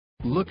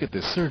Look at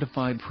this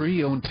certified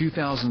pre-owned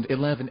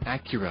 2011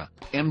 Acura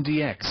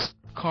MDX.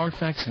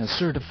 Carfax has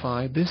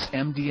certified this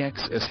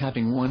MDX as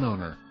having one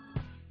owner.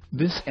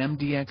 This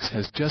MDX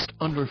has just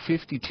under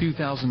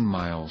 52,000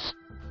 miles.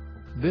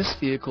 This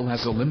vehicle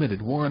has a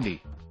limited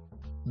warranty.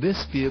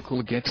 This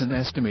vehicle gets an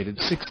estimated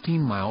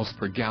 16 miles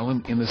per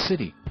gallon in the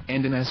city,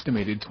 and an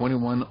estimated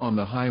 21 on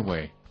the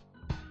highway.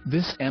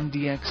 This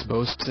MDX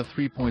boasts a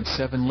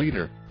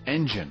 3.7-liter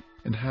engine,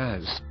 and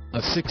has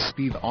a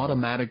 6-speed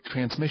automatic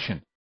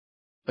transmission.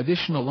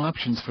 Additional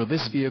options for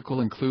this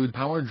vehicle include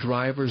power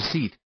driver's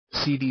seat,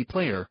 CD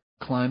player,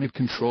 climate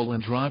control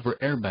and driver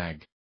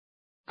airbag.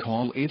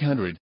 Call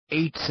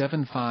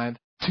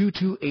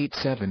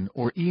 800-875-2287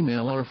 or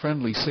email our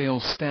friendly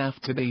sales staff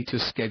today to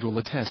schedule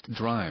a test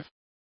drive.